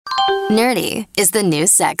Nerdy is the new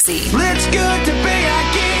sexy. It's good to be a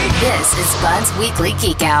geek. This is Bud's Weekly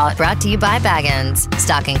Geek Out, brought to you by Baggins.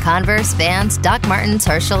 Stocking Converse, Vans, Doc Martens,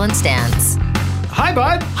 Herschel, and Stans. Hi,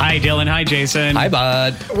 Bud. Hi, Dylan. Hi, Jason. Hi,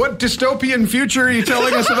 Bud. What dystopian future are you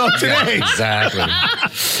telling us about today? Exactly.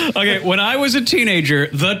 Okay, when I was a teenager,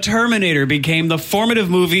 The Terminator became the formative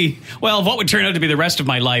movie, well, what would turn out to be the rest of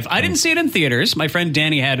my life. I didn't see it in theaters. My friend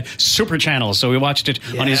Danny had Super Channel, so we watched it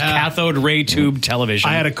on his cathode ray tube television.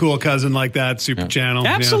 I had a cool cousin like that, Super Channel.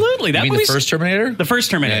 Absolutely. You That mean the movie's- first Terminator? The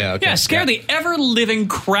first Terminator. Yeah, okay. Scared the ever-living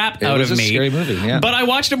crap out was of a me. scary movie, yeah. But I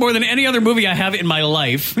watched it more than any other movie I have in my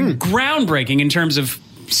life. Groundbreaking in terms of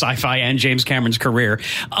sci-fi and James Cameron's career.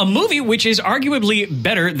 A movie which is arguably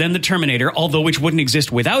better than The Terminator, although which wouldn't exist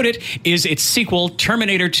without it, is its sequel,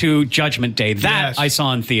 Terminator 2 Judgment Day. That I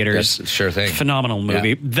saw in theaters. Yes, sure thing. Phenomenal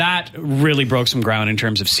movie. Yeah. That really broke some ground in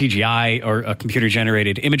terms of CGI or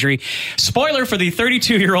computer-generated imagery. Spoiler for the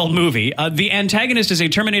 32-year-old movie. The antagonist is a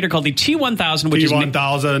Terminator called the T-1000, which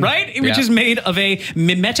T-1000. is right, which is made of a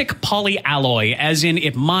mimetic polyalloy, as in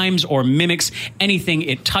it mimes or mimics anything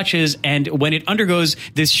it touches, and when it undergoes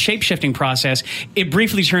this shape-shifting process, it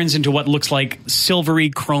briefly turns into what looks like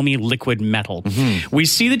silvery, chromy liquid metal. We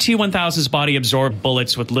see the T-1000's body absorb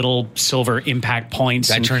bullets with little silver impact points.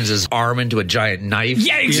 That turns his arm into a giant knife.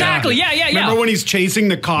 Yeah, exactly. Yeah. Remember when he's chasing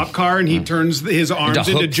the cop car and he turns his arms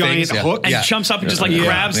into hook giant things, yeah. hooks? and jumps up and just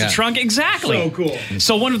grabs the trunk. Exactly. So cool.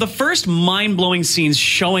 So one of the first mind-blowing scenes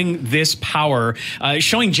showing this power,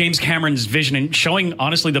 showing James Cameron's vision and showing,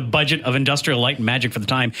 honestly, the budget of Industrial Light and Magic for the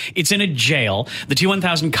time. It's in a jail. The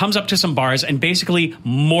T-1000 comes up to some bars and basically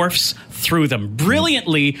morphs through them.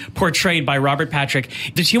 Brilliantly portrayed by Robert Patrick.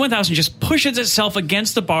 The T-1000 just pushes itself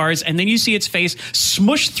against the bars, and then you see its face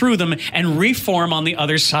smush through them and reform on the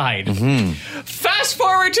other side. Fast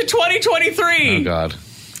forward to 2023. Oh, God.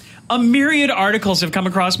 A myriad articles have come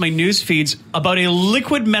across my news feeds about a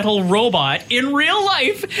liquid metal robot in real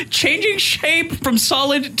life changing shape from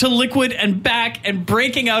solid to liquid and back and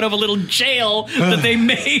breaking out of a little jail that they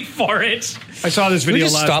made for it. I saw this video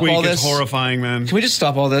just last stop week. all It's this? horrifying, man. Can we just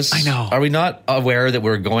stop all this? I know. Are we not aware that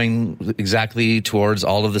we're going exactly towards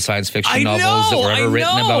all of the science fiction I novels that know, were ever I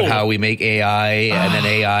written know. about how we make AI and then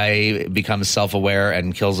AI becomes self-aware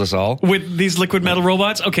and kills us all? With these liquid metal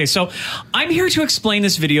robots? Okay, so I'm here to explain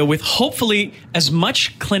this video with hopefully as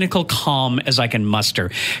much clinical calm as I can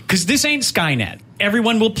muster. Because this ain't Skynet.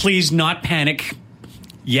 Everyone will please not panic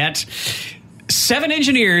yet. 7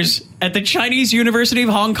 engineers at the Chinese University of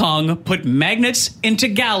Hong Kong put magnets into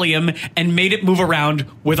gallium and made it move around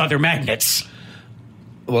with other magnets.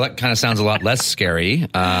 Well, that kind of sounds a lot less scary.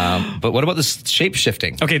 But what about the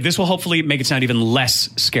shape-shifting? Okay, this will hopefully make it sound even less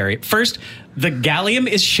scary. First, the gallium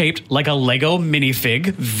is shaped like a Lego minifig,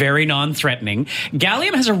 very non-threatening.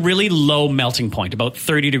 Gallium has a really low melting point, about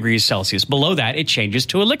 30 degrees Celsius. Below that, it changes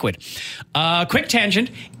to a liquid. Quick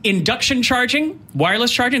tangent, induction charging,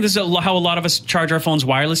 wireless charging, this is how a lot of us charge our phones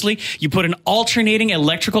wirelessly. You put an alternating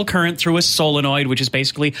electrical current through a solenoid, which is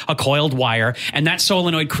basically a coiled wire, and that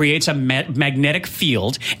solenoid creates a magnetic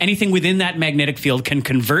field. Anything within that magnetic field can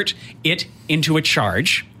convert it into a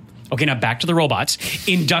charge. Okay, now back to the robots.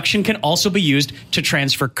 Induction can also be used to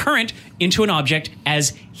transfer current into an object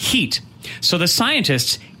as heat. So the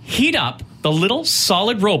scientists heat up the little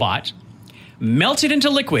solid robot, melt it into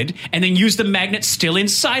liquid, and then use the magnet still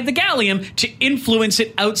inside the gallium to influence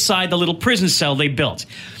it outside the little prison cell they built.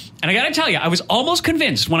 And I gotta tell you, I was almost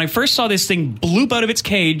convinced when I first saw this thing bloop out of its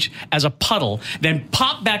cage as a puddle, then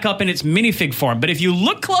pop back up in its minifig form. But if you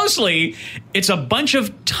look closely, it's a bunch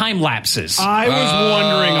of time lapses. I was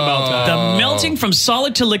wondering about that. The melting from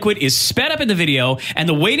solid to liquid is sped up in the video, and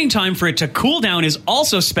the waiting time for it to cool down is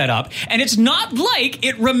also sped up, and it's not like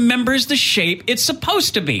it remembers the shape it's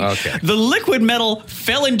supposed to be. Okay. The liquid metal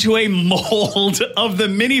fell into a mold of the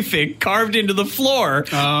minifig carved into the floor,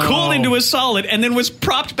 cooled into a solid, and then was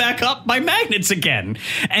propped back up by magnets again.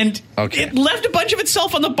 And it left a bunch of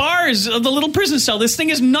itself on the bars of the little prison cell. This thing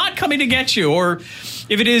is not coming to get you, or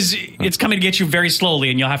if it is, it's coming to get you very slowly,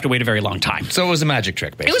 and you'll have to wait a very long time. So it was a magic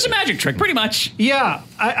trick, basically. It was a magic trick, pretty much. Yeah,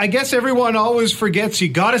 I guess everyone always forgets you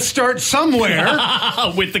got to start somewhere.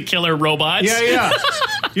 With the killer robots. Yeah.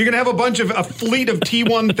 You're going to have a fleet of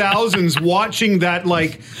T-1000s watching that,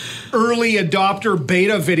 like, early adopter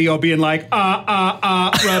beta video being like,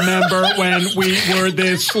 remember when we were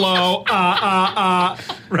this slow, right?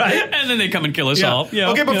 And then they come and kill us all. Yeah.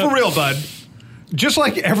 Okay, but for real, bud, just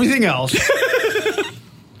like everything else,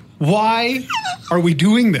 why are we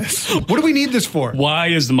doing this? What do we need this for? Why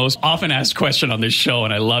is the most often asked question on this show,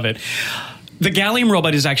 and I love it. The Gallium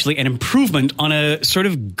robot is actually an improvement on a sort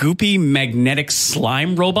of goopy magnetic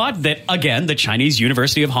slime robot that, again, the Chinese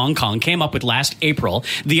University of Hong Kong came up with last April.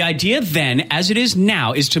 The idea then, as it is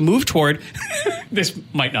now, is to move toward, this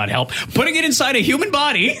might not help, putting it inside a human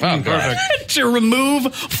body to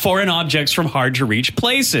remove foreign objects from hard-to-reach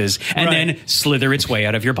places and then slither its way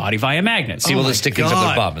out of your body via magnets. See, will it stick things up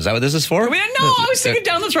their bum? Is that what this is for? No, I was thinking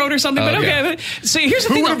down the throat or something, but okay. So here's the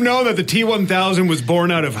Who thing. would have known that the T-1000 was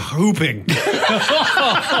born out of hooping?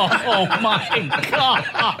 Oh my God.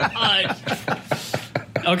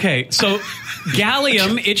 Okay, so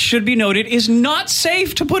gallium, it should be noted, is not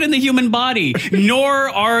safe to put in the human body, nor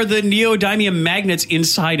are the neodymium magnets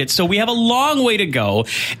inside it. So we have a long way to go.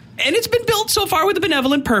 And it's been built so far with a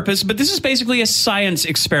benevolent purpose, but this is basically a science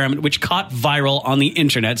experiment which caught viral on the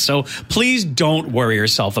internet. So please don't worry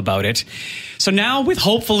yourself about it. So now, with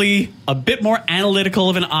hopefully a bit more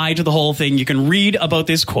analytical of an eye to the whole thing, you can read about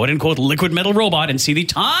this quote-unquote liquid metal robot and see the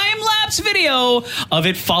time-lapse video of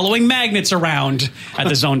it following magnets around at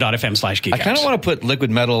the zone.fm/geek. I kind of want to put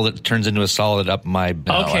liquid metal that turns into a solid up my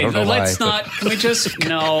bell. Okay, I don't know let's why. not. Can we just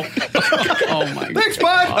no? Oh my. Thanks,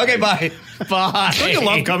 bud. Okay, bye. Bye. Don't you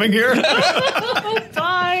love coming here?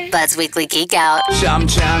 Bye. Bud's Weekly Geek Out.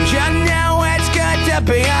 Sometimes you know it's good to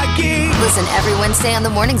be a geek. Listen every Wednesday on The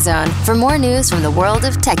Morning Zone for more news from the world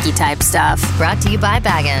of techie type stuff. Brought to you by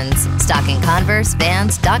Baggins. Stocking Converse,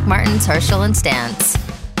 Vans, Doc Martens, Herschel, and Stance.